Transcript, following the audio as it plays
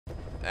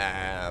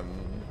I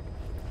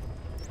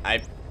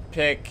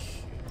pick.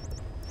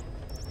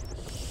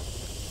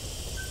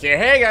 Yeah,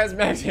 hey guys,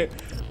 Max here.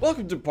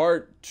 Welcome to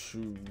part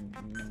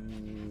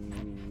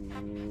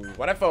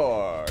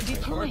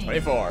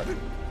 24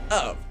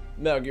 of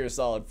Metal Gear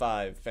Solid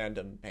 5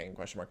 Phantom Pain ?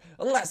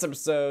 On the last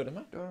episode, am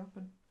my door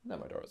open? No,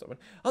 my door was open.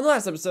 On the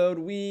last episode,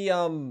 we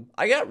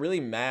I got really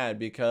mad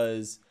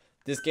because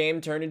this game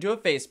turned into a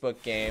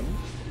Facebook game.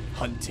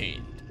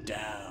 Hunting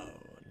down.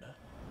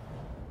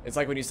 It's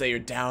like when you say you're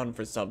down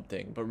for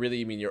something, but really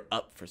you mean you're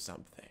up for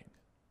something.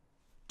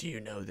 Do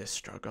you know this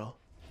struggle?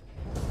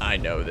 I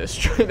know this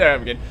struggle. There,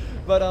 I'm kidding.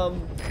 But,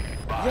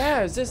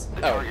 yeah, is this...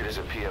 The target is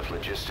a PF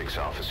logistics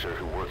officer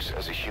who works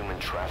as a human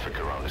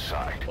trafficker on the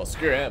side. Well,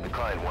 screw him. The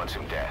client wants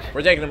him dead.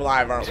 We're taking him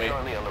alive, aren't we? He's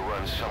currently on the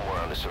run somewhere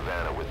on the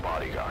savannah with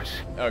bodyguards.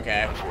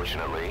 Okay.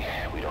 Unfortunately,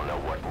 we don't know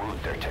what route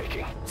they're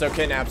taking. So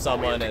kidnap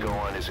someone and... What we have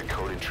to go on is a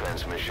coded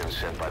transmission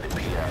sent by the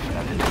PF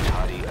at the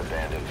Ditati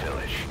abandoned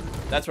village.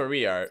 That's where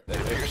we are. It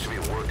appears to be a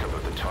workup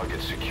of the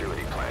target's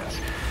security plans.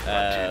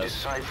 To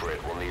decipher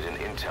it, we'll need an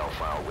intel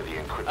file with the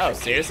encryption Oh, key.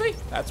 Seriously?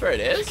 That's where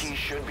it is? This key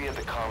should be at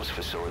the comms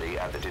facility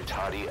at the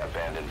Ditati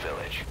abandoned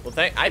village. Well,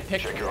 I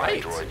picked Check your right.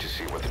 Android to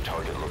see what the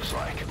target looks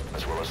like,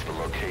 as well as the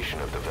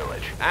location of the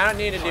village. I don't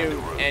need to Find do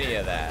the route. any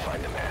of that.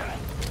 Find the man.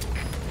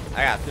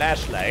 I got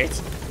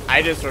flashlight.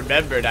 I just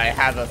remembered I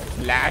have a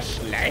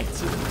flashlight.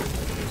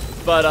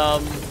 But,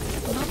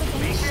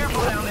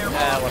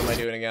 what am I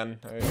doing again?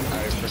 I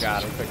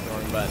forgot. I clicked the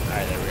wrong button.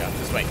 Alright, there we go.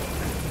 Just wait.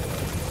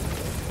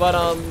 But,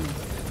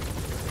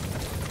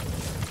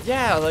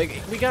 yeah,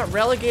 like, we got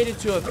relegated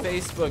to a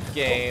Facebook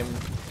game,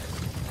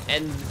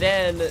 and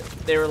then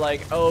they were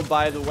like, oh,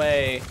 by the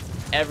way,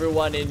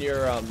 everyone in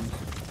your,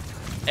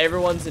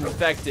 everyone's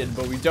infected,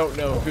 but we don't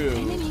know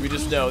who. We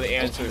just know the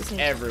answer is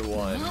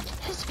everyone.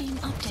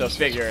 So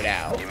figure it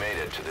out. You made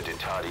it to the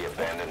Ditati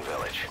abandoned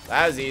village.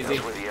 That was easy.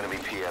 That's where the enemy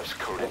PF's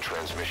coded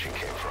transmission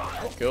came from.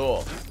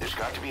 Cool. There's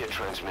got to be a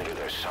transmitter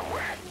there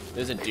somewhere.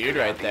 There's a dude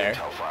right there. The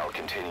intel file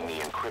containing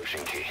the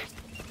encryption key.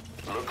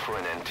 Look for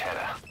an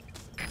antenna.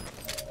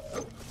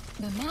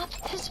 The map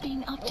has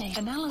been updated.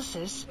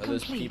 Analysis Are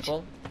those complete.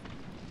 people?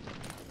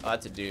 Oh,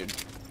 that's a dude.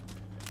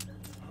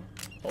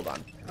 Hold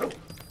on.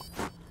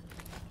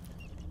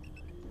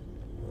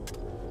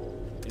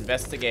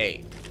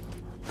 Investigate.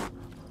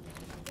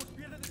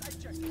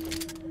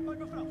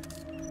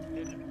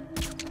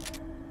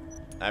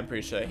 I'm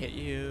pretty sure I hit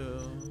you.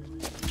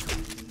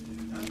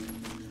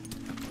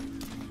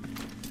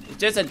 It's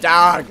just a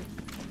dog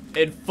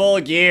in full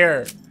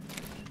gear.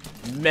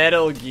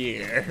 Metal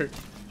Gear.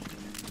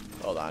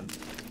 Hold on.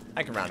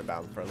 I can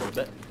roundabout him for a little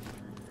bit.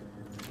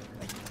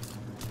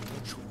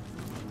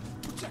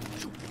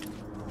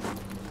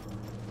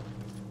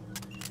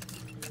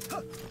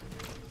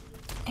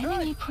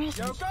 Enemy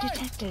presence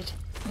detected.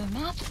 The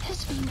map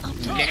has been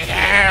updated.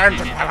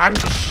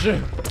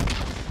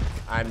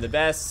 I'm the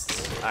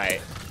best.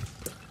 Alright.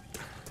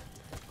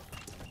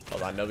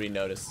 Hold on, nobody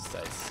notices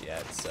us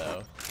yet,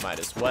 so might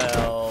as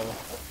well.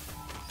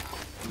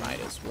 Might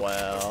as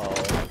well.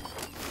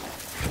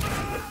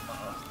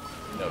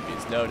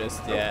 Nobody's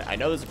noticed yet. I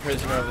know there's a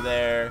prisoner over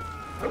there,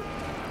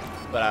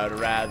 but I would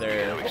rather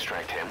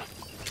Extract him.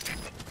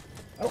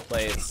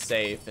 play it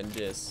safe and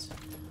just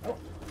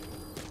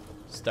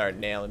start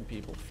nailing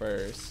people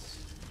first.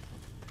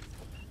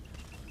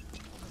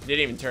 He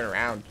didn't even turn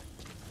around.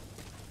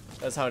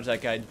 That's how much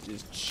that guy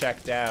just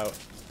checked out.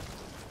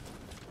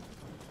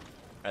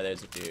 Oh,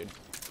 there's a dude.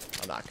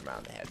 I'll knock him out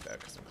in the head though,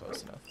 because I'm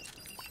close enough.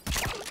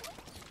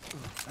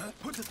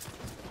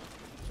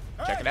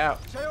 Check it out.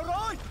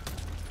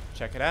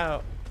 Check it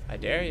out. I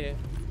dare you.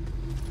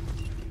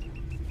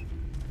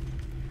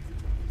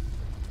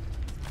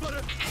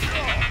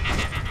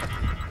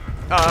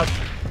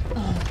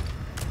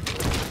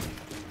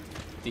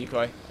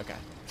 Decoy? Okay.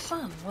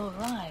 Sun will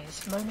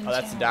rise momentarily. Oh,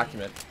 that's the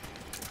document.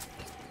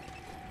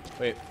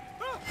 Wait.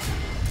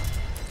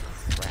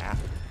 Crap.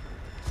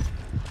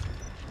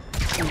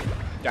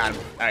 Got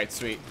him. Alright,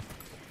 sweet.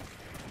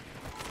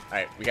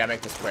 Alright, we gotta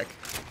make this quick.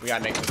 We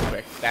gotta make this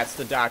quick. That's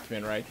the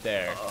document right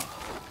there.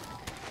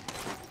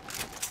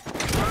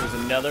 There's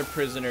another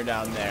prisoner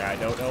down there. I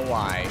don't know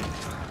why.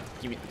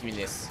 Give me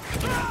this.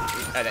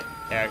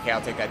 Okay,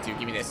 I'll take that too.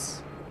 Give me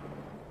this.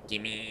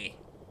 Give me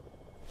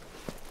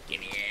it. Give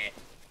me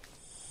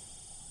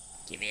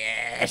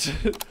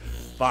it.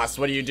 Boss,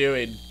 what are you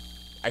doing?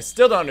 I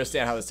still don't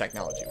understand how this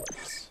technology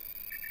works.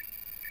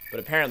 But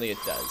apparently it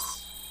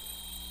does.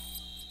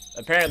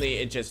 Apparently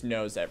it just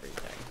knows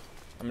everything.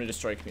 I'm gonna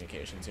destroy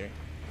communications here.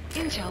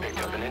 Intel Picked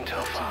up an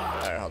intel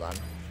file. Alright, hold on.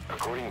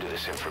 According to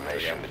this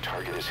information, the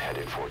target is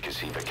headed for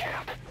Gazeba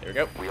camp. There we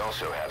go. We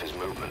also have his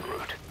movement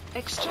route. I've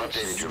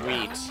Extraction. updated your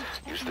map. Sweet.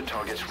 Use the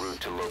target's route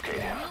to locate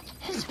him.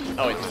 Has been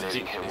Oh,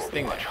 Eliminating him it's will be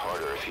thing much there.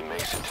 harder if he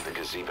makes it to the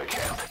Gazeba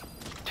camp.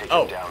 Take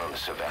Oh. him down on the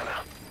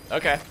savannah.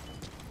 Okay.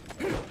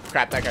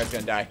 Crap, that guy's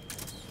gonna die.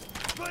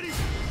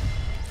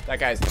 That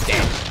guy's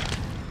dead.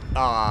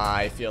 Aw,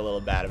 I feel a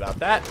little bad about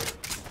that.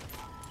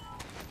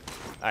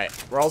 Alright,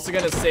 we're also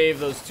gonna save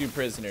those two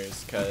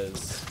prisoners,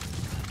 because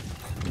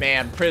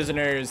Man,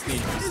 prisoners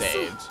need to be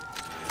saved.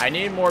 I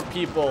need more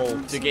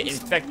people to get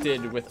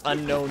infected with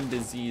unknown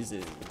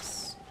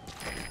diseases.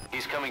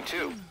 He's coming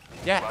too.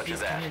 Yeah, Roger he's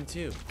that. coming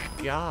too.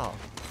 Yeah.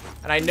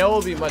 And I know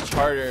it'll be much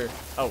harder.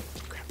 Oh,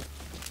 crap.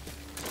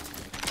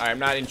 Alright, I'm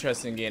not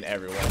interested in getting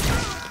everyone.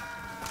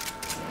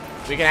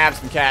 We can have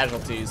some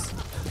casualties.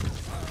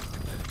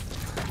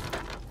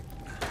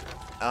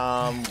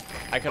 I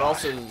could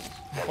also...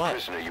 That What?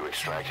 prisoner you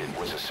extracted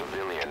was a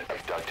civilian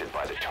abducted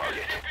by the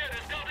target.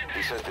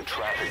 He says the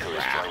trafficker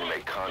is trying to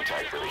make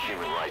contact with a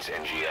human rights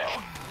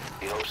NGO.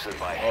 He hopes that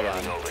by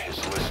handing over his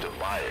list of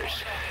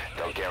buyers,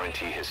 they'll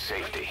guarantee his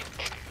safety.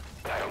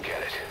 But I don't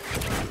get it.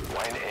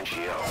 Why an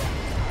NGO?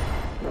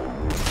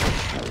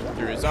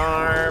 Through his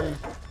arm.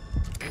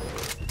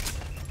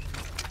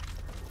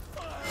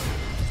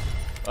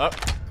 Up.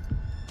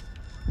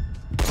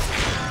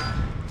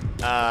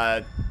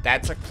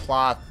 That's a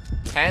cloth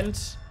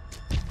tent.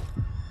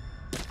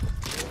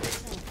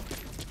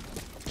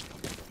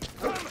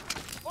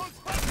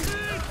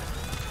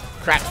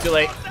 Crap, too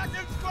late.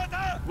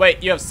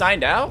 Wait, you have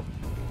signed out?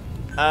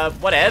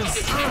 What evs?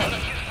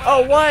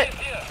 Oh, what?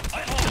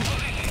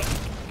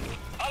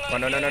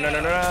 Run, run, run, run,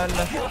 run, run.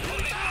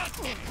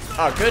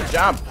 Oh, good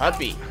job,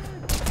 puppy.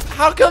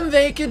 How come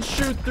they can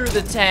shoot through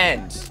the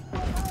tent?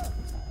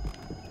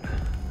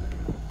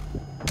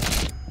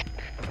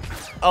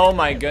 Oh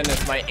my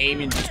goodness, my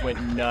aiming just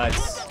went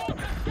nuts.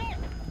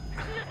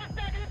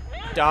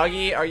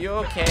 Doggy, are you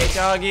okay,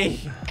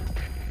 doggy?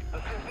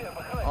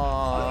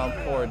 Aw,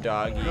 poor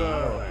doggy.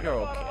 You're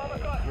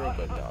okay. You're a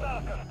good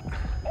doggy.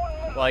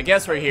 Well, I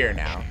guess we're here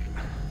now.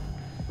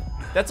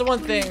 That's the one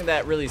thing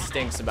that really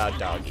stinks about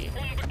doggy.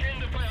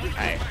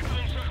 Alright.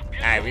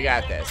 Alright, we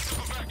got this.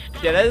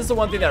 Yeah, that is the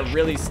one thing that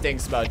really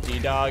stinks about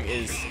D-Dog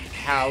is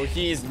how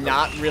he's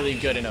not really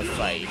good in a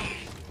fight.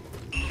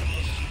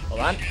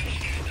 Hold on.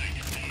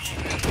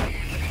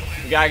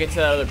 We gotta get to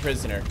that other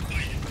prisoner.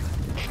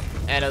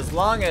 And as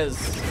long as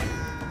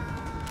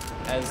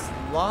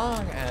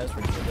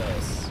we do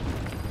this.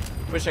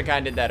 Wish I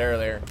kinda did that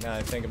earlier, now that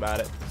I think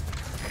about it.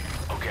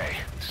 Okay,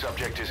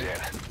 subject is in.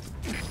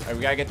 Alright,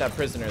 we gotta get that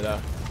prisoner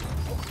though.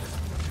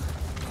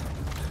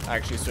 I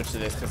actually switch to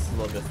this because it's a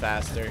little bit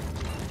faster.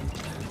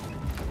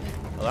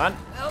 Hold on.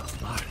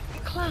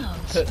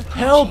 Clouds.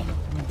 Help!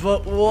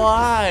 But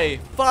why?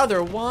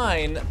 Father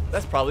Wine?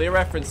 That's probably a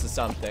reference to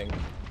something.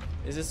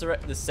 Is this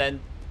the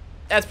scent?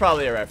 That's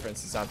probably a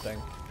reference to something.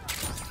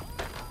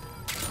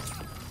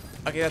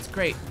 Okay, that's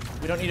great.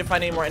 We don't need to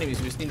find any more enemies.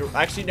 We just need to...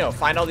 Actually, no.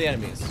 Find all the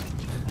enemies.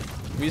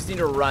 We just need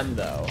to run,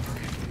 though.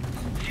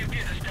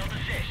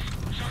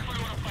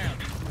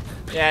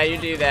 Yeah, you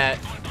do that.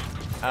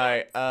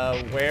 Alright,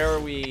 where are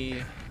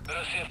we?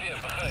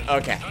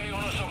 Okay.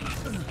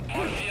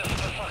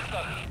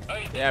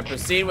 Yeah,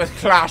 proceed with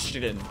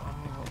caution.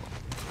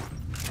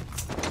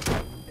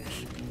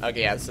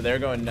 Okay, yeah, so they're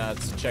going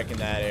nuts, checking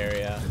that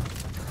area.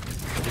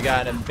 We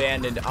got an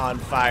abandoned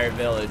on-fire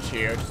village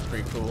here, which is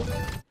pretty cool.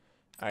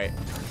 Alright.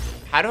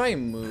 How do I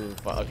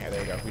move? Well, okay,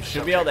 there we go. We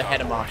should be able to head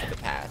him off at the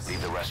pass.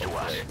 Leave the rest to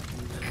us.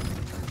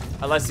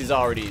 Unless he's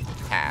already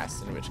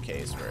passed, in which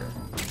case we're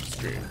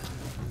screwed.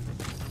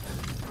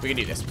 We can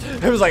do this.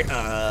 It was like,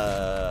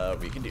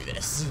 we can do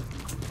this.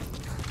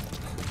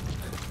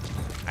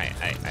 Alright.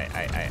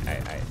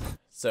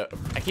 So,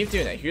 I keep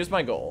doing that. Here's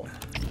my goal.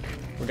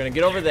 We're gonna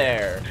get over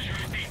there.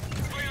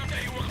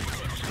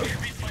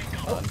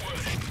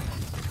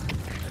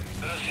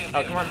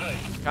 Oh, come on.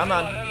 Come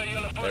on.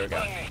 There we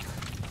go.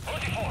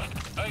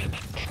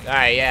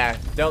 Alright, yeah.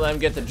 Don't let him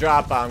get the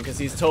drop on him, because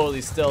he's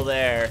totally still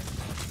there.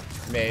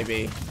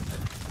 Maybe.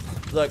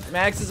 Look,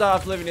 Max is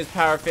off living his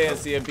power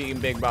fantasy of being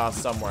Big Boss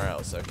somewhere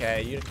else,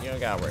 okay? You don't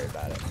gotta worry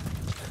about it.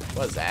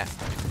 What is that?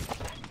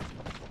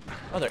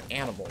 Oh, they're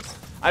animals.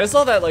 I just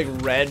saw that, like,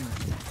 red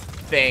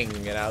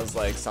thing, and I was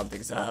like,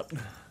 something's up.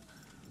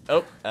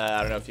 Oh, I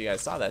don't know if you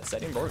guys saw that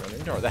setting, but we're gonna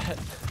ignore that.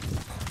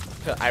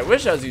 I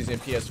wish I was using a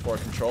PS4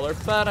 controller,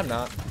 but I'm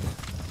not.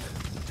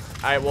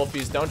 Alright,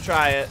 Wolfies, don't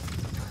try it.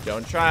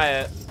 Don't try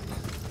it.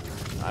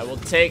 I will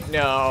take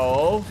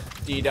no.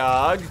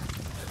 D-Dog.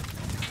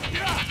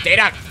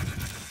 D-Dog!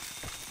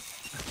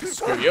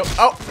 Screw you.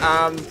 Oh,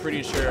 I'm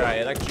pretty sure I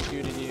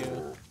electrocuted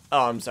you.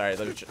 Oh, I'm sorry.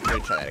 Let me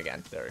try that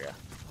again. There we go.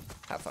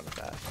 Have fun with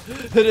that.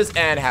 Just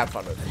and have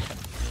fun with that.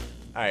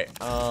 Alright,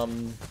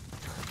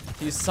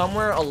 he's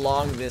somewhere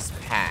along this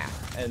path.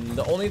 And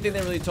the only thing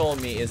they really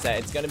told me is that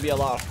it's gonna be a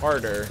lot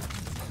harder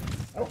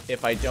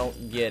if I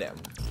don't get him.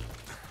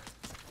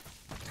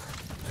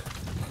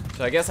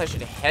 So I guess I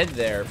should head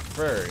there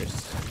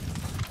first.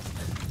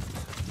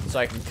 So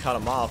I can cut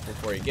him off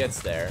before he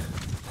gets there.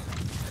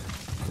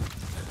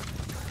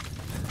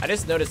 I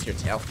just noticed your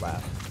tail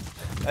flap.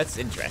 That's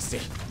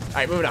interesting.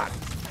 Alright, moving on.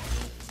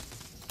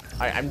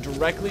 Alright, I'm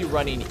directly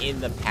running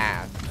in the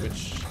path,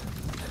 which...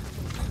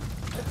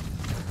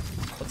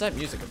 What's that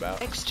music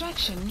about?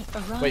 Extraction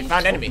arrived. Wait,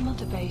 found enemy.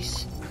 Mother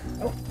base.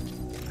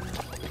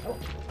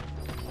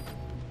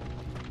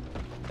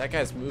 That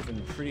guy's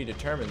moving pretty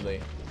determinedly.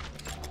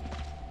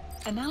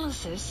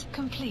 Analysis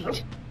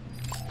complete.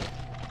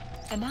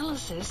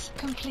 Analysis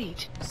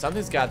complete.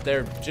 Something's got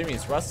their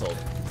jimmies rustled.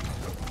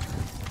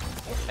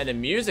 And the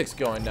music's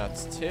going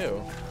nuts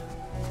too.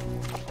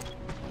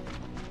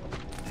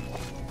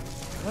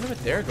 I wonder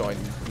what they're going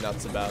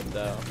nuts about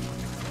though.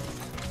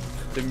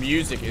 The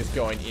music is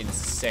going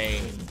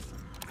insane.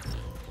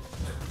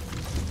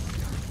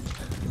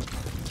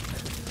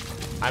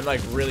 I'm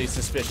like really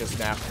suspicious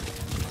now.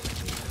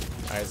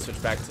 Alright,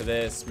 switch back to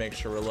this, make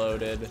sure we're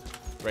loaded,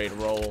 ready to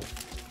roll.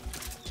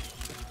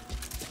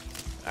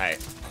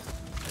 Alright.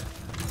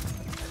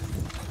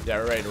 Yeah,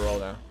 we're ready to roll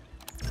now.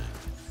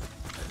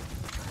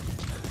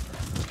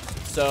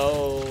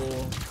 So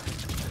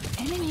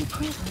Enemy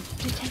presence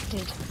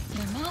detected.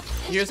 The map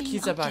has here's been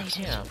Kizaba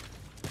updated. Camp.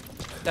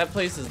 That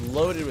place is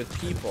loaded with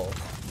people.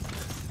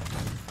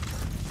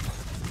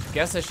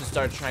 Guess I should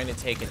start trying to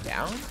take it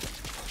down?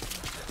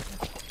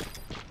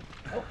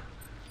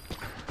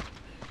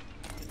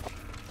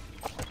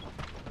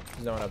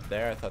 There's no one up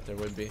there. I thought there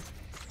would be.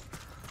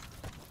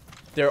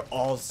 They're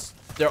all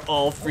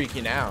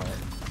freaking out.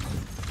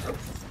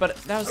 But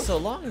that was so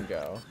long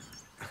ago.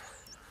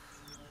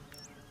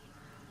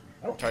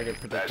 Target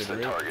predicted That's the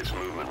route. target's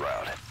movement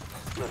route.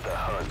 Let the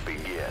hunt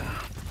begin.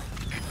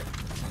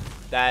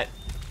 That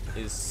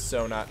is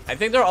so not. I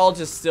think they're all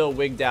just still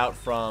wigged out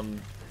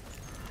from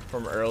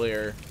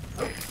earlier.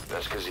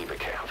 That's Gazeba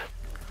Camp.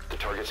 The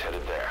target's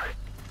headed there.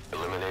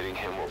 Eliminating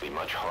him will be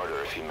much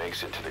harder if he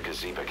makes it to the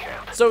Gazeba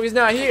Camp. So he's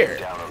not Take him here.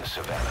 down on the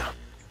savannah.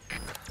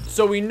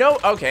 So we know.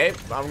 Okay,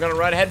 I'm gonna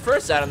run head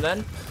first at him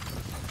then.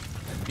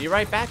 Be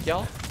right back,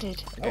 y'all. Okay,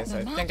 so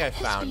I think I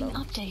found him.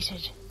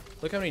 Updated.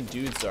 Look how many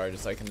dudes there are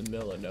just like in the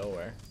middle of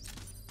nowhere.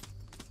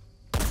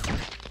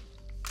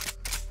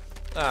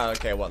 Oh,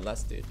 okay, one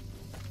less dude.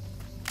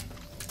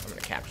 I'm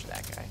gonna capture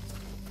that guy.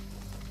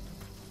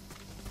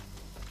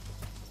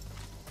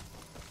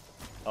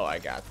 Oh, I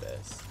got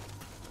this.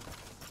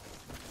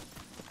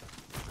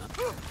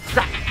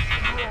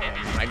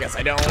 I guess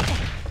I don't.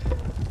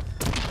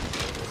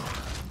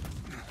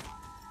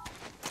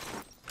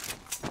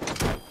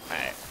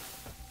 Alright.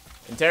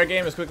 Interrogate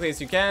him as quickly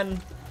as you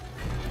can.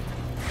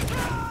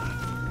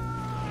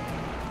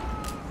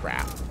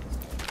 Crap.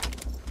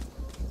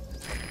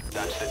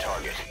 That's the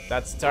target.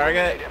 That's the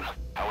target. Eliminate him,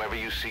 however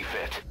you see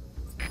fit.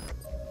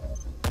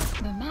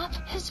 The map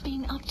has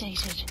been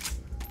updated.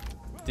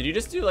 Did you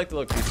just do like the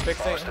little crucifix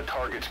thing? Boss, the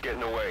target's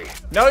getting away.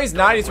 No, he's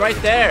not. He's right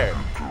there.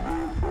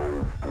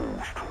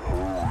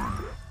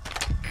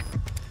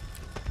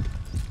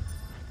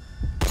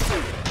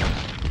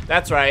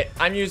 That's right.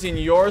 I'm using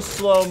your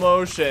slow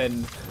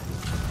motion.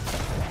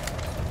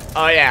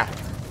 Oh, yeah.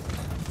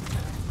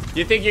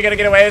 You think you're gonna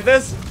get away with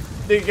this?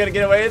 Think you're gonna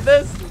get away with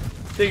this?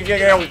 Think you're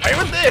gonna get away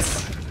with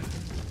this?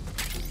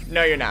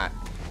 No, you're not.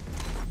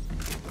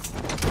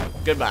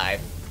 Goodbye.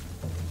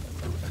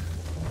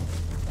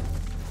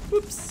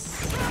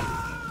 Whoops.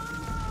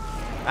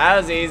 That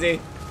was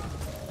easy.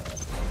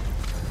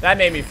 That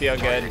made me feel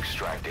Target good.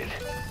 extracted.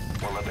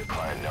 We'll let the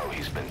client know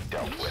he's been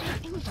dealt with.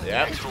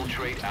 Yep.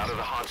 Exfiltrate out of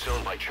the hot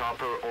zone by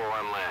chopper or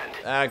on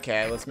land.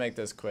 Okay, let's make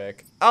this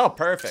quick. Oh,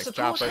 perfect.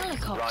 Support Chopper.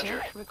 helicopter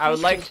Roger. I would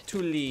like requested.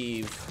 to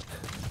leave.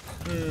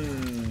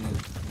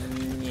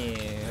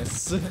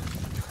 Yes.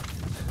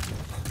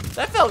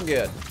 That felt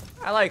good.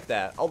 I like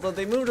that. Although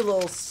they moved a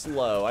little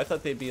slow. I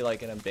thought they'd be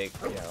like in a big,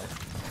 you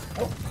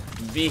know,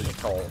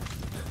 vehicle.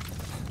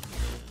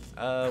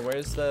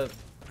 Where's the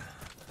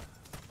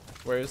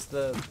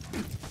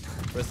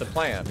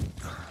plan?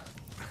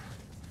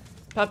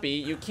 Puppy,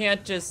 you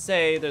can't just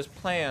say there's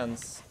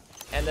plans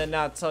and then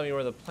not tell me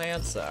where the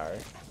plants are.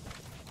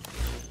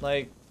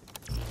 Like,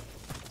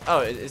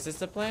 oh, is this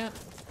the plant?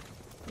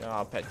 No,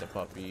 I'll pet the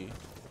puppy.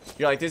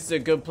 You're like, this is a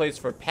good place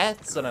for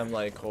pets? And I'm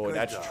like, oh,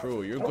 that's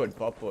true. You're a good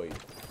puppy.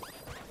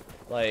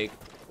 Like,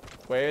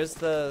 where are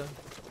the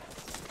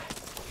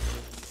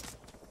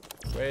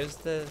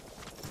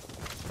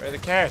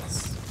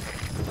carrots?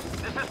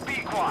 This is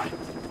B-Quad.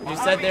 You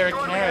said they were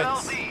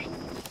carrots.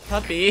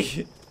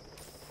 Puppy.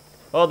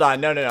 Hold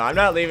on, no. I'm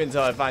not leaving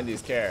until I find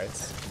these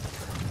carrots.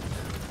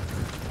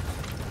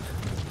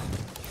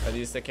 Are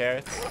these the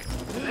carrots?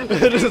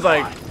 Just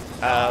like,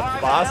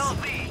 boss?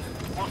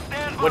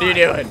 What are you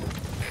doing?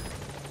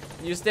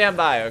 You stand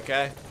by,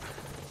 okay?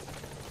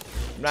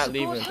 I'm not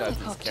leaving Support without these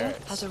helicopter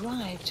carrots. has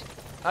arrived.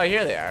 Oh,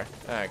 here they are.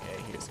 Okay,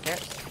 here's the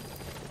carrots.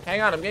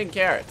 Hang on, I'm getting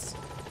carrots.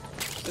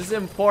 This is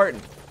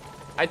important.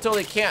 I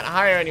totally can't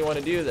hire anyone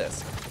to do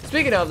this.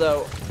 Speaking of,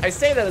 though, I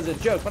say that as a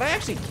joke, but I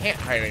actually can't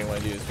hire anyone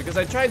to do this because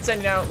I tried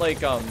sending out, like,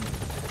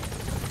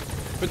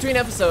 between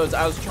episodes,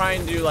 I was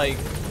trying to, like,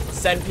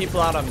 send people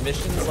out on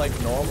missions like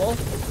normal.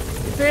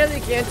 Apparently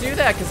you can't do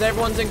that because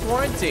everyone's in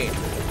quarantine.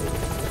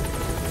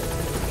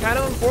 Kind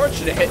of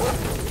unfortunate.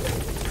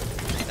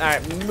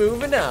 Alright,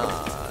 moving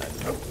on.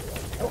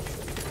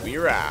 We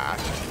rock.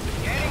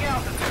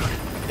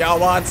 Y'all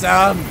want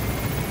some?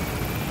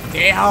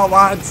 Y'all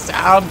want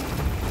some?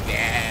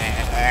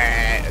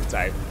 Yeah.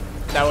 Sorry.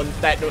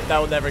 That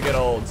will never get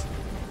old.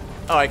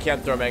 Oh, I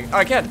can't throw mag. Oh,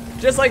 I can.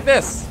 Just like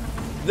this.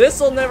 This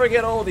will never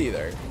get old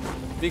either.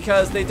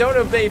 because they don't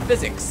obey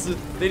physics.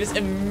 They just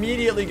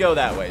immediately go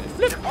that way.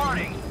 Flip.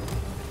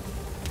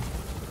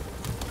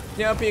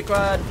 Yo,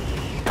 Pequod.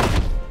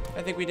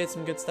 I think we did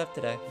some good stuff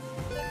today.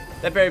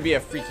 That better be a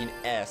freaking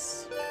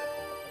S.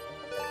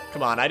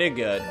 Come on, I did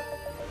good.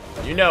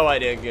 You know I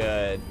did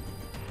good.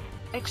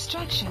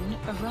 Extraction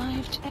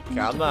arrived at Come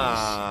Mother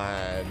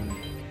on.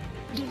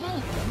 Base.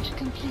 Development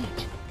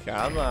complete.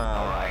 Come All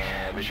on.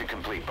 right, mission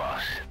complete,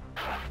 boss.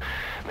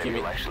 Maybe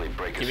we'll actually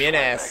break give a me an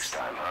sweat S. next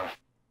time,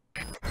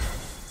 huh?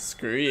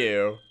 Screw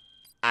you.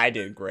 I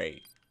did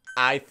great.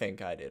 I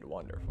think I did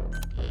wonderful.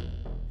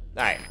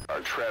 Alright.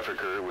 Our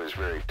trafficker was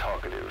very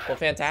talkative. Well,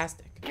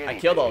 fantastic. I Guinea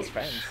killed all his pigs.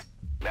 friends.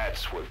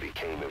 That's what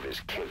became of his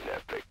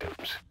kidnapped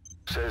victims.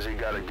 Says he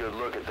got a good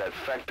look at that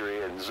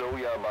factory at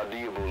Zoya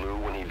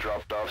Badiabulu when he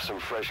dropped off some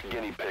fresh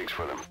guinea pigs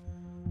for them.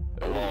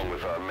 Along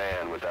with our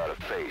man without a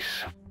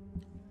face.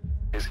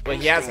 His But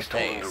he has a instincts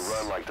told him to face.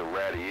 run like the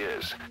rat he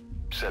is.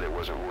 Said it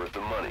wasn't worth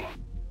the money.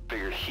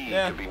 Figured he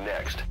could be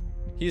next.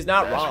 He's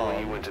not That's when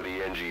he wrong. went to the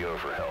NGO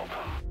for help.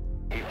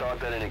 He thought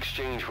that in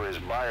exchange for his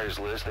buyer's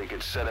list, they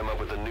could set him up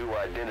with a new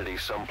identity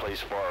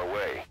someplace far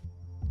away.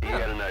 He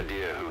had an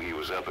idea who he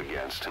was up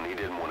against, and he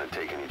didn't want to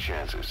take any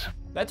chances.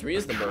 That's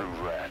reasonable.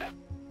 True rat.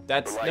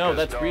 That's But like no, us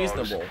that's dogs,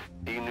 reasonable.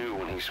 He knew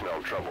when he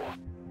smelled trouble.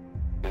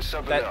 And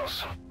something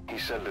else. He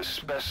said the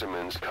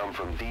specimens come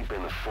from deep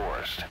in the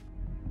forest.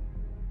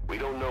 We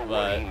don't know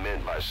what he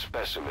meant by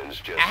specimens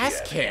just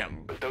Ask yet.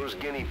 him. But those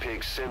guinea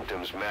pig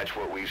symptoms match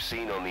what we've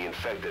seen on the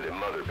infected at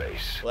Mother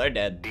Base. Well, they're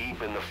dead.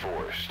 Deep in the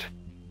forest.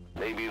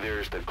 Maybe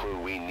there's the clue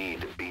we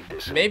need to beat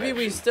this Maybe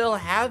we infection. still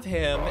have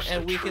him Boss,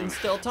 and the we can truth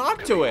still talk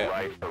could to be him.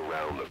 right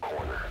around the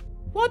corner.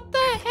 What the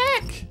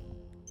heck?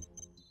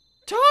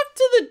 Talk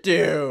to the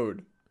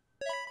dude.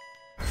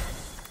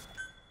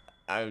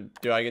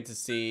 Do I get to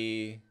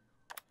see?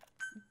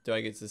 Do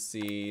I get to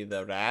see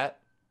the rat?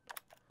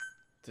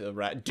 The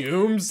rat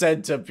Doom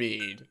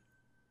Centipede.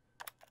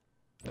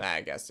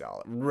 I guess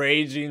y'all.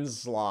 Raging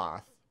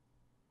Sloth.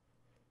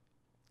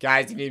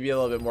 Guys, you need to be a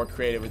little bit more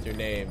creative with your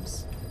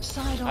names.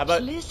 Side How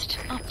about- list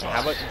update.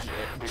 How about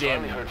We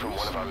Jim? finally heard from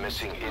one of our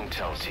missing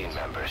intel team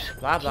members.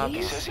 Blah blah He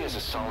blah. says he has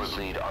a solid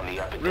lead on the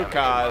epidemic Root at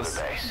cause.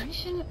 Mother Base.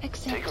 Mission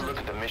accepted. Take a look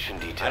at the mission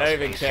details. I don't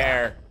even ASAP.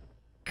 care.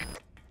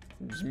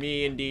 Just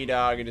me and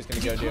D-Dog are just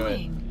gonna go do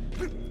it.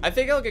 Deploying. I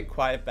think I'll get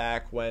quiet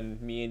back when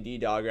me and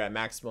D-Dog are at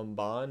maximum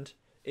bond.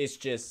 It's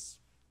just,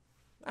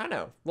 I don't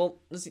know. Well,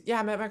 let's see. Yeah,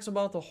 I'm at maximum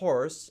bond with the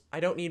horse. I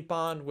don't need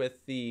bond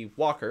with the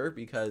walker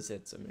because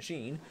it's a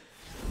machine.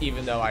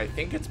 Even though I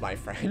think it's my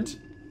friend.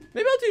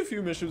 Maybe I'll do a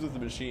few missions with the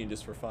machine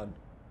just for fun.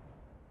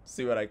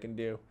 See what I can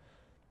do.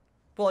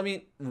 Well, I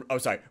mean, oh,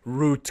 sorry.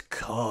 Root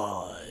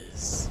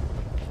cause.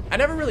 I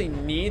never really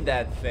need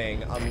that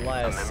thing A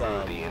unless, member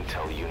of the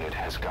intel unit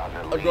has gotten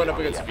a lead going up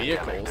on the against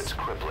epidemic vehicles. that's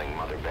crippling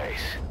Mother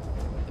Base.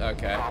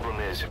 okay. Problem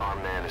is, our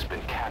man has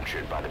been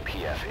captured by the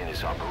PF in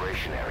his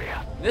operation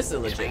area. This is a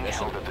He's legit being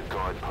mission. held at the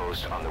guard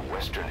post on the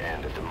western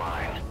end of the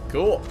mine.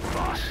 Cool.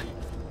 Boss,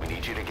 we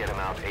need you to get him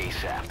out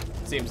ASAP.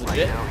 Seems Right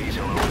legit. now, he's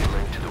only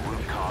linked to the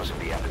root cause of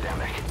the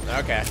epidemic.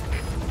 Okay.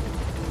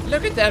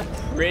 Look at that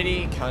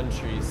pretty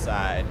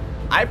countryside.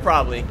 I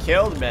probably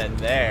killed men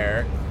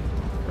there.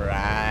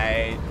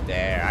 Right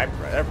there.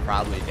 They're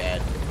probably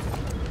dead.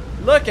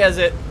 Look as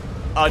it.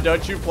 Oh,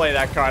 don't you play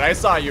that card. I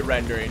saw you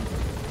rendering.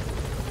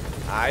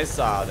 I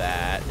saw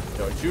that.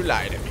 Don't you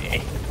lie to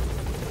me.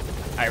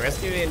 Alright,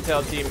 rescue the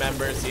intel team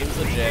member. Seems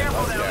legit.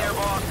 Let's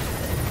go.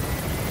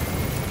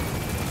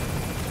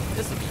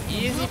 This will be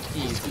easy Map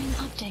has peasy. been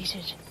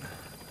updated.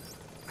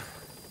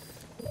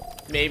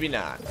 Maybe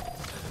not.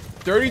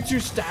 32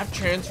 staff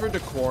transferred to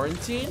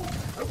quarantine?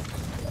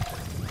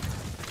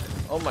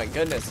 Oh my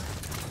goodness.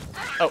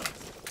 Oh,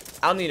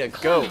 I'll need a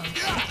goat.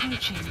 Clouds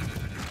approaching.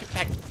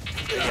 Heck,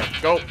 there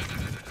you go.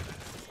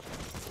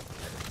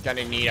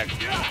 Gonna need a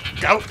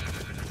goat.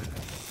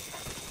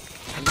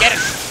 Get it.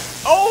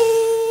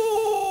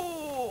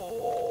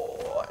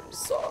 Oh, I'm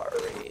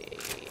sorry.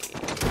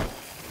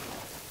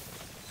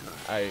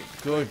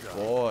 Good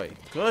boy.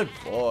 Good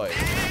boy.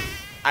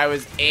 I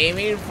was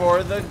aiming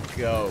for the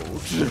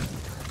goat.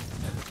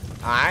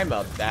 I'm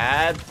a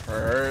bad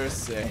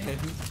person.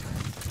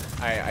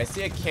 Alright, I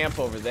see a camp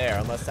over there,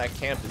 unless that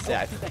camp is it.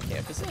 I think that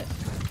camp is it.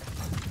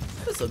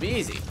 This'll be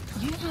easy.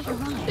 You have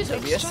arrived. This'll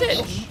be a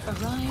Extraction cinch.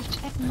 arrived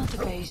at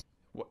Mother Base.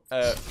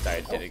 Sorry,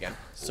 I did it again.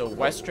 So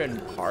western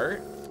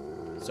part?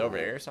 It's over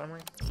here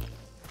somewhere?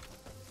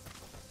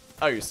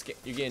 Oh, you're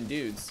getting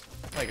dudes.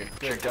 Like a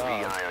good Check the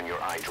dog. VI on your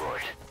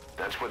iDroid.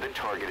 That's where the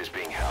target is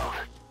being held.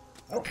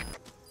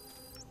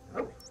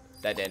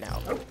 That didn't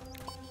help.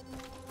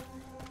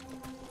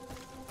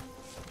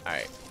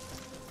 Alright.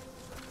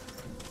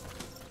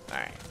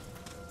 Alright.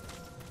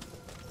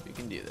 We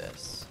can do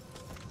this.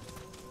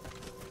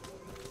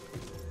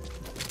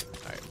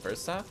 Alright,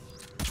 first off.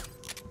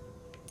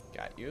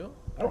 Got you.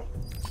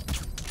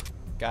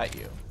 Got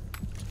you.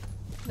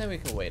 Then we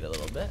can wait a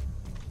little bit.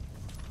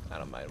 I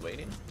don't mind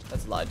waiting.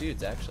 That's a lot of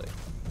dudes, actually.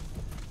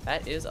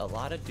 That is a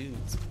lot of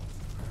dudes.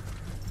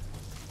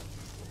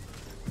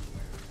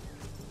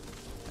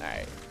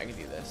 Alright, I can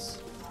do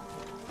this.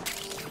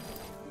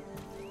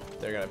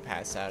 They're gonna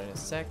pass out in a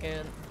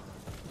second.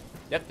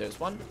 Yep, there's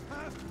one.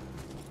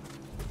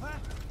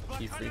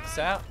 He freaks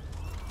out.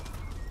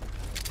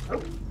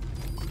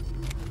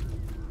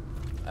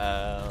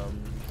 I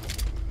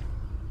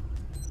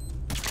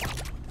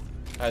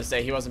would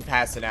say he wasn't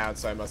passing out,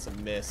 so I must have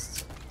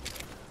missed.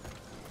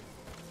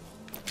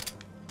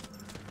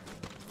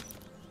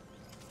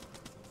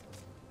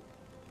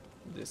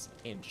 Just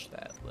inch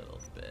that little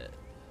bit.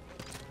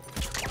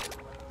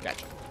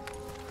 Gotcha.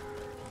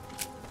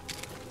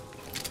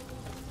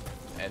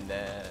 And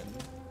then...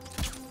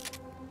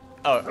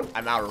 Oh,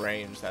 I'm out of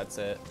range, that's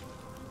it.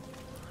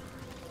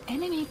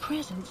 Enemy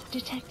presence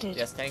detected.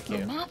 Yes, thank you.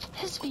 The map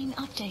has been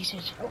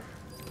updated.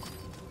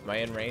 Am I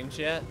in range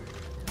yet?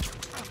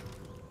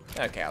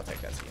 Okay, I'll take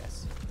that as a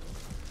yes.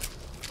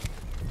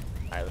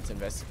 Alright, let's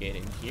investigate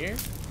in here,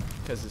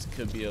 because this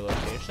could be a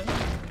location.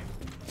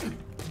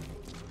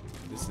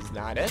 This is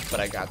not it, but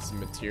I got some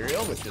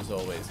material, which is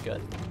always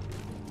good.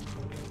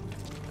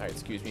 Alright,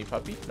 excuse me,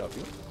 puppy. No,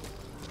 you.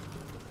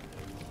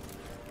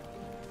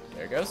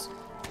 There it goes.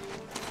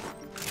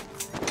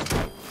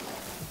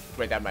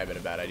 Wait, that might have been a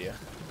bad idea.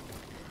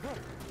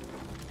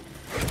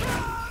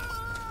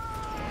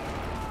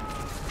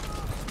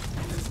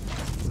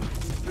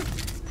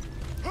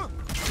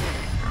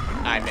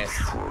 I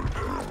missed.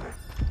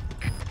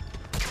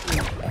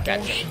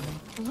 Gotcha.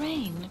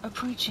 Rain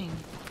approaching.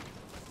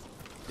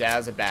 Yeah, that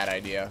was a bad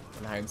idea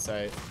in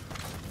hindsight.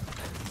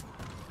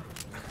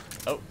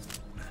 Oh.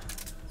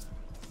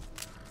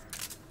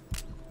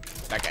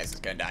 That guy's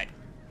just gonna die.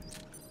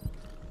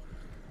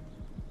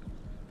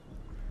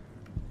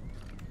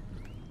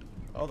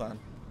 Hold on.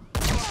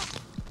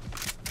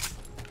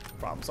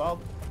 Problem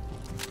solved.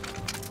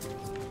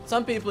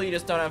 Some people you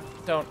just don't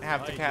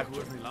have to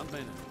capture.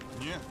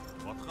 Nee,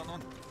 wat gaan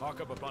aan? Maak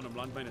op 'n plan om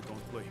landmyne te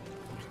ontplooi.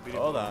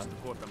 Hold on.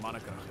 Kort aan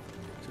mannekrag.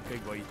 So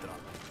kyk waar jy trap.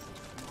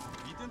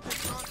 Wie dink dit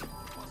raak?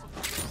 Pas op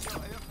dat jy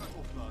jou eie gaan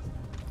opblaas.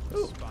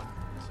 Span.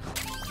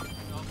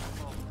 In elk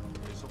geval,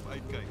 dis op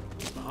uitkyk.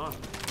 Aha.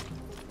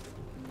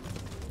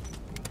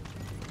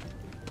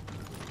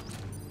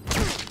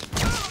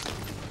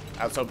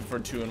 I was hoping for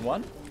 2 and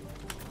 1.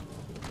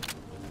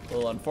 A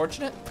little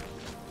unfortunate.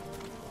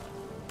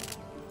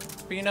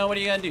 But you know, what are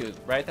you gonna do,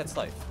 right? That's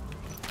life.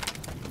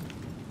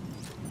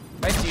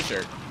 Nice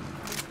t-shirt.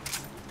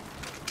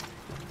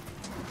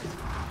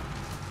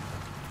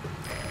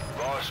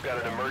 Boss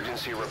got an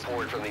emergency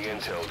report from the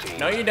intel team.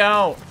 No, you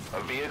don't.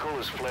 A vehicle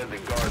has fled the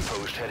guard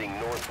post heading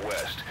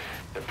northwest.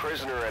 The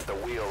prisoner at the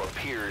wheel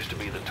appears to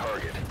be the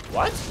target.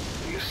 What?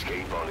 The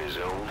escape on his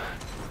own.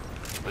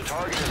 The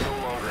target is no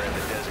longer at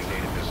the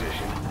designated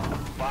position.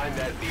 Find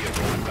that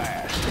vehicle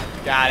fast.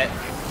 Got it.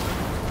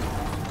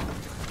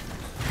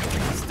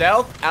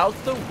 Stealth out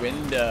the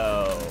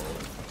window.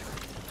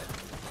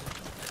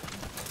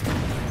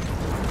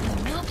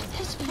 The map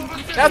has been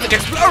updated. That's an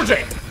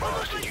explosion!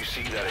 Boss, did you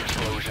see that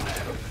explosion?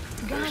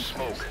 There's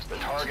smoke. The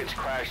target's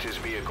crashed his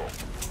vehicle.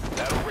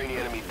 That'll bring the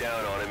enemy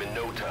down on him in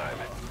no time.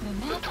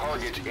 The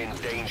target's in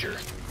danger.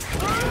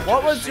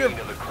 What was your... Scene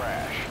of the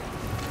crash.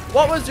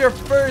 What was your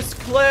first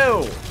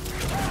clue?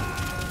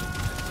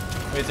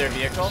 Wait, is there a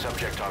vehicle?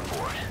 Subject on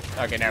board.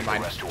 Okay, never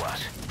mind. The rest to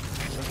us.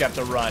 We've got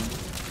to run.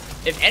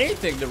 If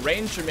anything, the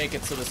rain should make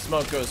it so the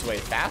smoke goes way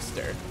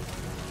faster.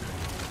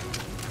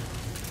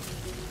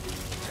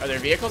 Are there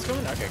vehicles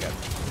coming? Okay, good.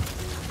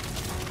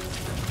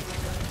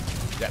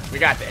 Yeah, we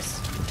got this.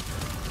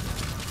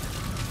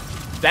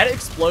 That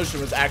explosion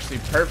was actually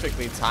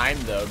perfectly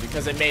timed, though,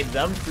 because it made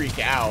them freak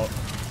out,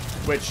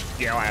 which,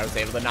 you know, I was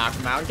able to knock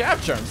them out and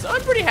capture them. So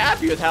I'm pretty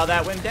happy with how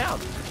that went down.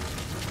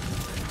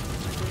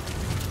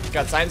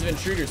 Got signs of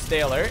intruders.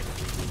 Stay alert.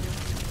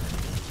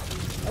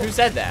 Who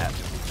said that?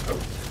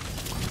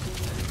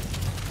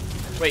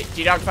 Wait,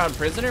 T-Dog found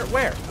prisoner?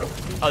 Where?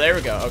 Oh, there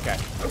we go. Okay.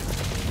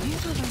 You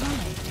have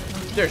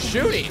arrived. They're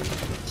shooting.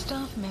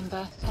 Staff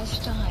member has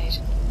died.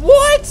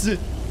 What?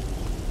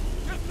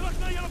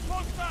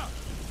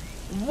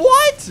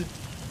 What?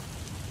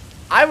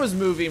 I was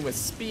moving with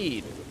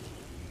speed.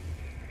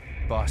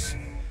 Boss,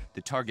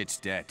 the target's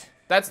dead.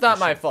 That's not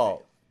my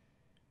fault.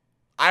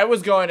 I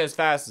was going as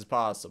fast as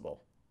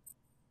possible.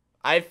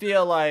 I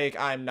feel like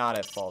I'm not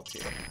at fault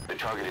here. The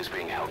target is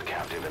being held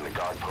captive in the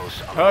guard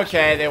post.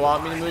 Okay, they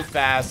want me to move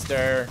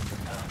faster.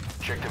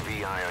 Check the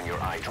VI on your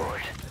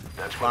iDroid.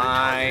 That's where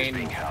Fine. the target is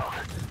being held.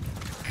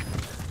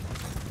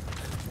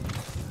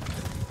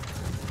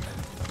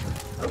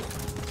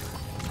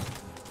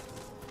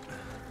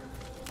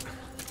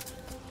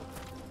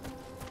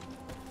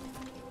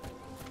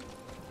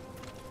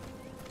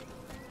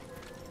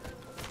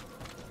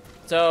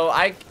 So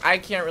I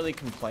can't really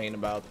complain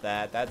about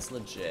that. That's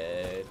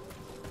legit.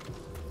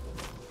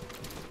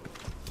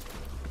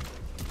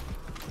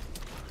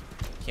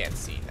 Can't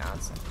see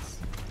nonsense.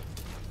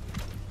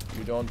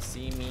 You don't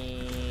see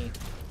me.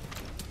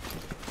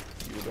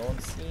 You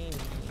don't see me.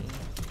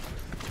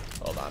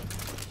 Hold on.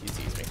 He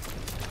sees me.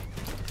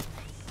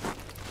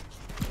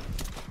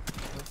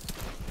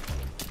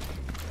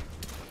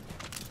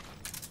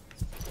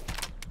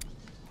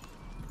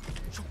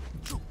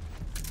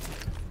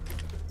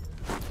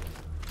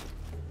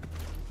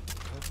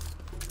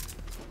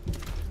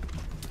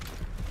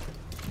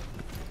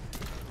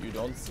 You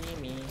don't see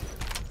me.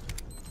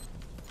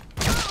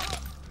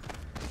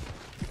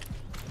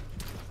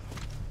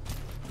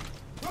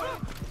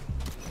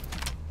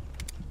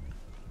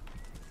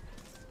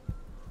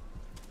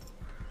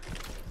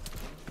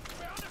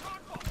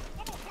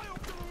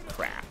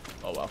 Crap.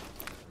 Oh well.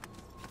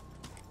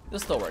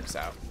 This still works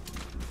out.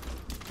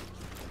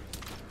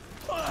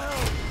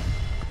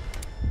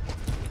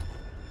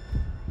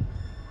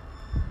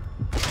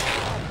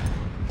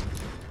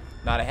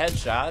 Not a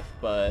headshot,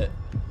 but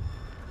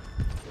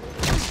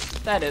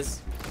that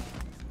is.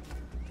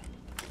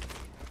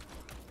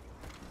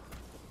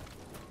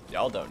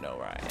 Y'all don't know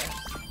where I am.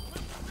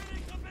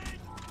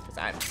 Because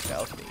I'm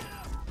stealthy.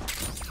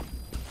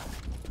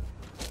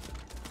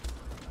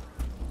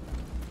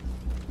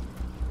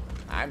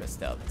 I'm a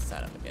stealthy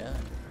son of a gun.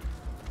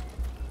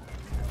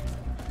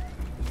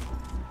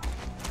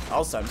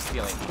 Also, I'm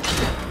stealing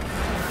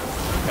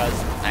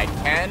because I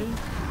can,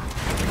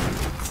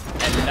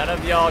 and none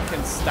of y'all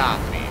can stop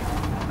me.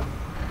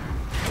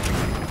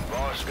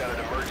 Boss got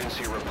an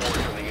emergency report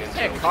from the intel.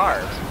 Hey, car.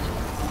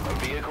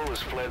 A vehicle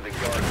has fled the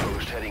guard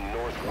post heading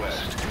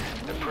northwest.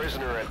 The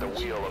prisoner at the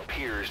wheel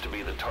appears to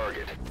be the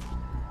target.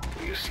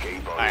 The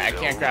escape on I his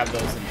can't own. grab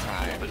those in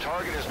time. The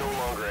target is no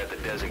longer at the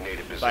designated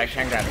position. But I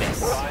can grab this.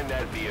 Find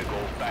that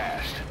vehicle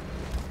fast.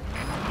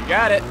 You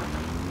got it.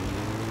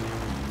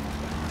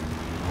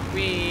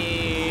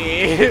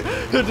 Wee.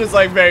 Just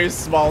like very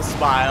small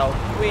smile.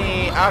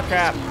 Wee. Oh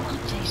crap.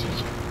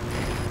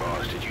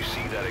 Boss, did you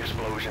see that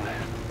explosion?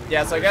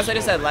 Yeah, so I guess I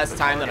just had less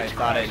time than I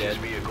thought I did.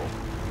 Vehicle.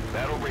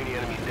 That'll bring the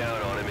enemy down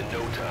on him in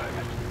no time.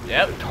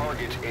 Yep. The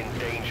target's in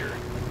danger.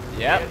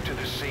 Yep. Get to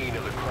the scene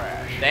of the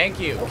crash. Thank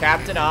you,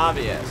 Captain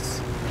Obvious.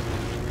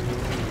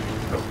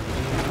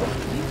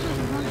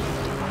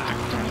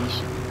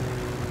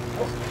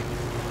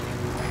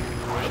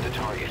 Where's the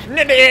target?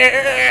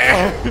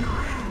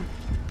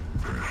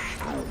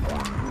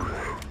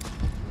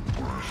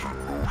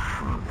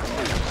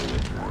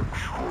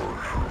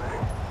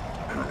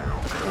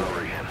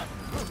 Over him.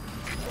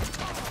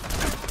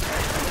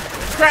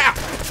 Crap!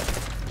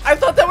 I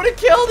thought that would have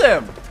killed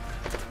him.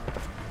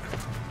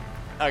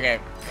 Okay.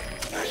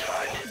 That's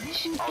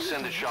fine. I'll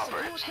send the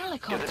chopper.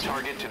 Get the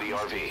target to the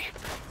RV.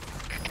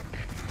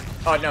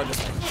 Oh no,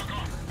 just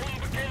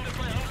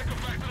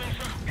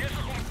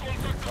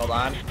hold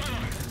on.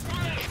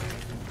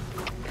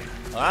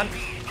 Hold on.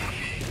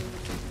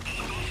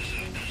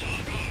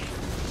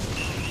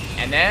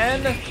 And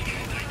then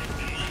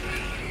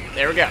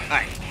there we go.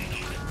 Alright.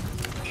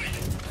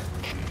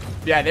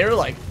 Yeah, they were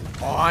like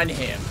on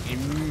him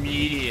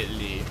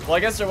immediately. Well, I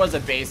guess there was a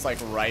base like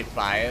right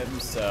by him,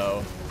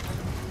 so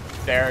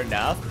fair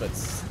enough, but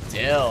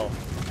still.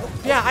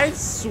 Yeah, I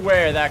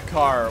swear that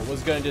car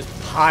was gonna just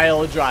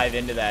pile drive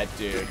into that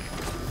dude.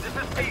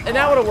 And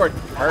that would have worked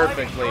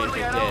perfectly if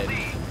it did.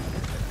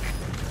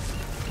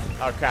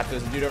 Oh crap,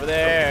 there's a dude over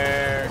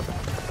there.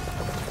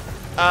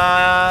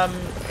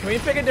 Can we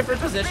pick a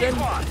different position?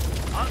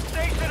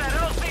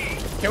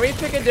 Can we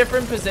pick a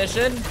different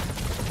position?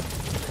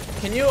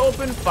 Can you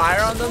open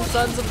fire on them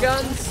sons of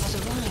guns?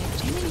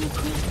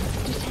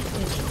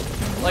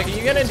 Like, are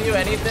you gonna do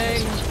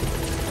anything?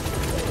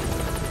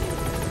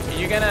 Are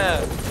you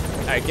gonna...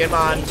 Alright, get him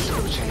on. We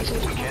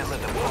can't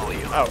let them follow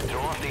you. Oh. Throw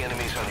off the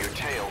enemies on your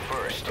tail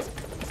first.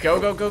 Go,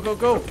 go, go, go,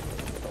 go.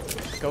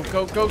 Go,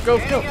 go, go, go,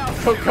 go.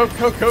 Go, go,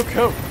 go, go,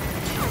 go.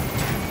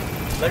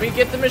 Let me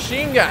get the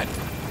machine gun.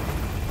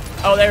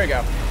 Oh, there we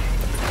go.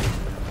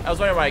 I was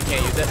wondering why I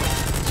can't use it.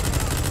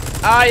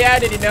 Oh, yeah,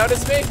 did he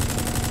notice me?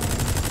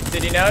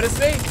 Did he notice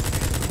me?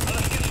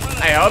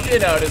 I hope you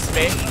noticed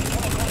me.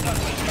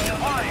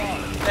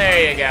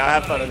 There you go.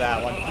 Have fun with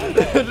that one.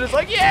 Just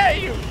like, yeah,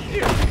 you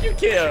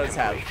kiddos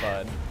have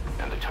fun.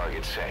 And the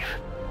target's safe.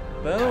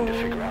 Boom. Time to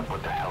figure out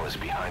what the hell is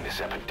behind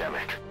this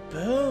epidemic.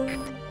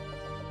 Boom.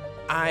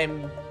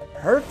 I'm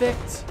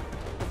perfect.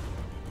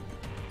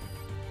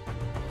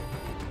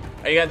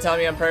 Are you gonna tell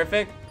me I'm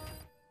perfect?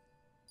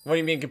 What do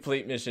you mean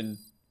complete mission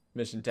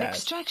task?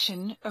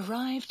 Extraction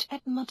arrived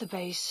at Mother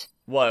Base.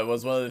 What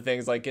was one of the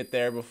things like get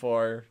there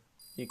before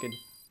you could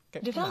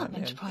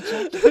Development come on,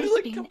 project man. has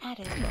Like, been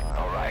added.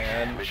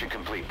 Alright, mission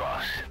complete,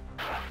 boss.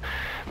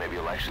 Maybe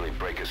you'll actually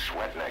break a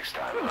sweat next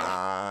time. Come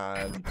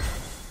on.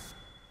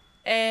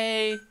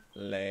 A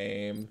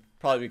lame.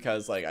 Probably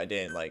because like I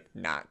didn't like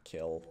not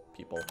kill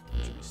people,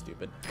 which would be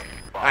stupid.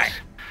 Boss,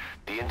 Alright.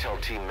 the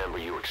intel team member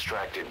you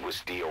extracted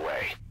was DOA.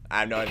 I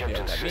have no He idea kept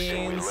what that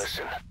insisting we means.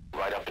 listen,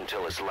 right up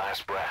until his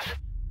last breath.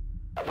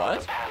 About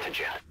What? the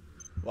pathogen.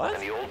 What?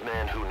 And the old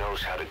man who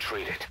knows how to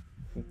treat it.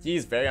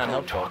 He's very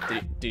unhelpful.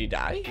 talker. Did he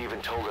die? He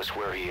even told us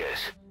where he is.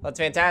 That's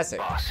fantastic.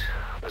 Boss,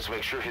 let's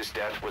make sure his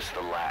death was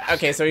the last.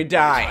 Okay, so he It's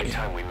high died.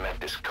 time we met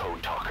this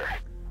code talker.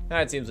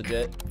 That seems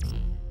legit.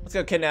 Let's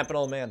go kidnap an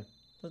old man.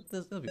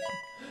 It'll be fun.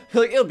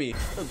 Like it'll be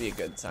a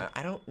good time.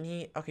 I don't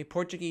need. Okay,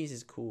 Portuguese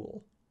is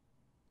cool,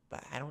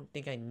 but I don't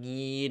think I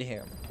need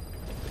him.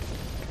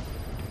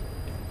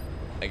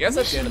 I guess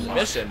that's the end of the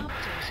mission.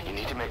 You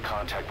need to make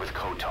contact with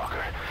Code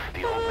Talker,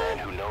 the old man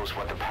who knows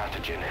what the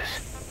pathogen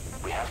is.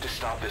 We have to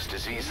stop this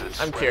disease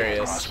that's I'm spreading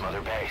curious. across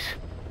Mother Base.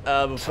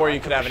 Before you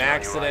could have an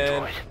Select the mission on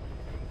your accident,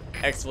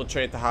 right,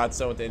 exfiltrate the hot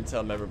zone with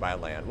intel member by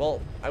land.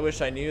 Well, I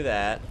wish I knew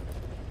that.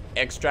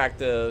 Extract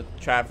the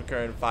trafficker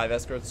and 5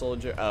 escort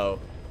soldier. Oh,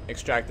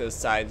 extract the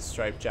side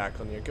stripe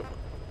jackal near.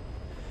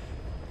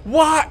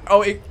 What?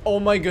 Oh, oh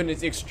my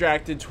goodness!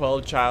 Extracted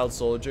 12 child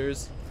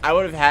soldiers. I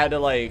would have had to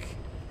like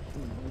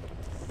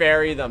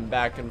ferry them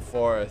back and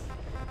forth.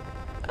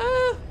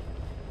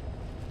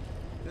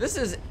 This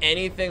is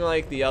anything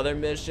like the other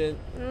mission.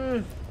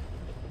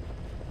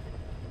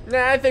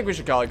 Nah, I think we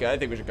should call it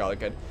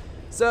good.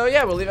 So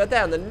yeah, we'll leave it at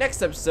that. In the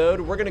next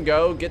episode, we're gonna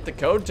go get the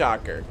code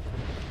talker.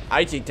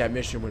 I think that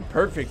mission went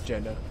perfect,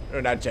 Jenna.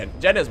 Or not Jenna.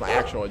 Jenna's my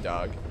actual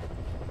dog.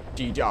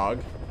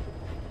 D-dog.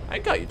 I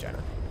call you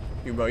Jenna.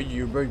 You're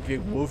my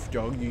big wolf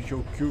dog. You're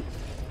so cute.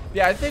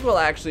 Yeah, I think we'll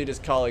actually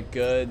just call it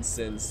good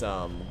since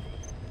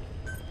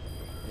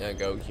yeah,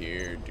 go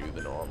here, do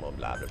the normal,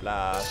 blah blah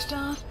blah.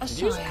 Staff Did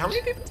you, assigned. how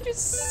many people did you?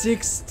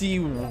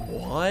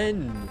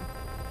 61.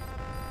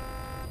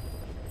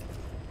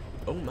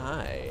 Oh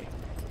my.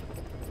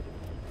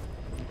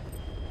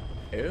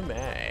 Oh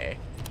my.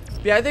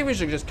 Yeah, I think we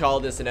should just call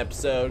this an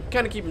episode.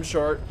 Kind of keep them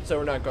short, so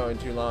we're not going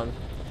too long.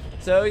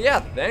 So yeah,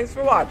 thanks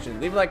for watching.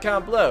 Leave a like,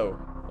 comment below.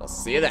 I'll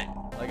see you then.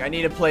 Like, I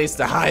need a place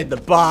to hide the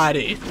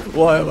body.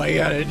 What am I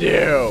gonna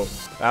do?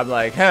 I'm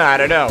like, I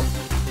don't know.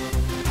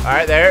 All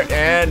right, there,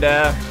 and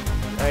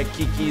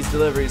Kiki's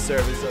delivery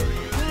service over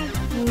here.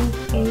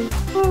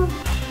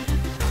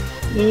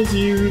 As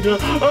you know,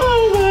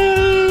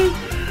 oh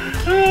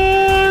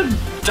man,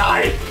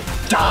 die,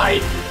 die,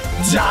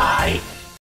 die.